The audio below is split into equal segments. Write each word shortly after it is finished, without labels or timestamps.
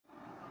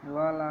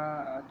ఇవాళ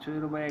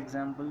చూడబోయే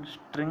example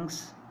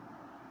strings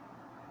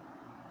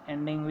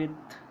ending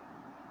with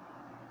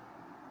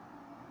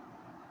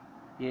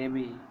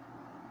AB.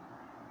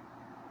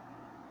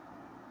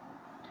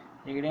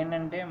 ఇక్కడ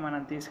ఏంటంటే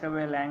మనం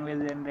తీసుకుపోయే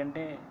లాంగ్వేజ్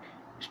ఏంటంటే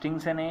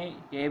స్ట్రింగ్స్ అనేవి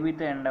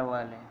ఏబితో ఎండ్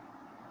అవ్వాలి.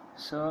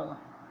 సో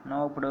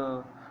ఇప్పుడు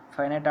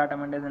ఫైనైట్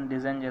ఆటోమేటిక్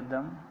డిజైన్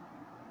చేద్దాం.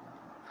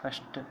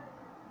 First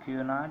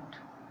Q0,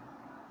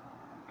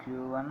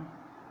 Q1,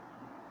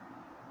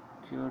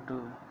 Q2.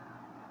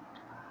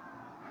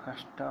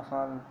 First of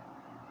all,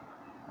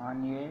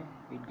 on A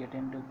it get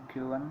into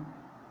Q1,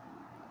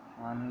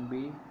 on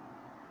B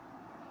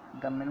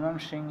the minimum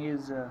string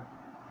is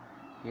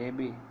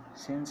AB,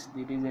 since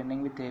it is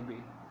ending with AB.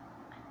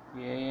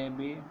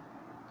 AAB,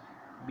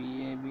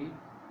 BAB,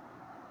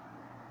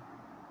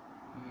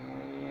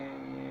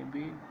 AAB,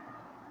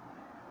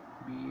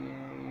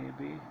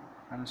 BAB,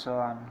 and so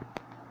on.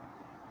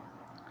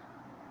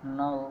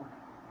 Now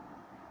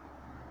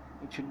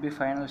it should be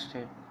final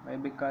state. Why?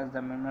 Because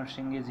the minimum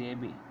string is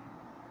AB.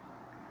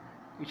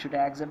 It should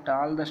accept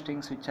all the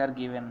strings which are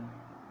given.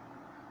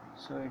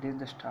 So it is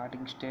the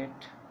starting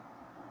state.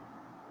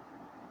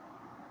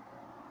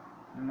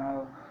 Now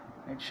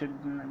it should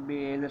be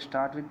either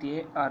start with A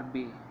or B.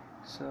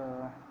 So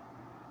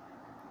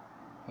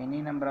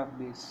any number of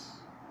B's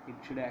it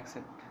should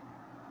accept,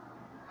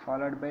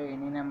 followed by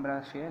any number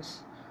of A's,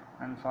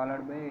 and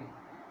followed by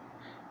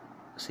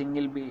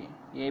single B,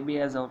 AB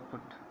as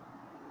output.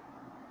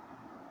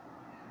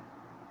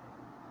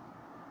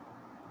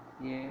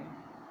 A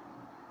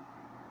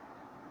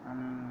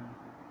and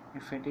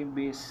if it is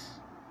B's.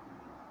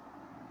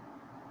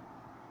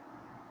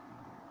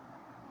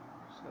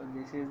 So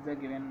this is the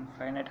given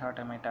finite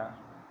automata.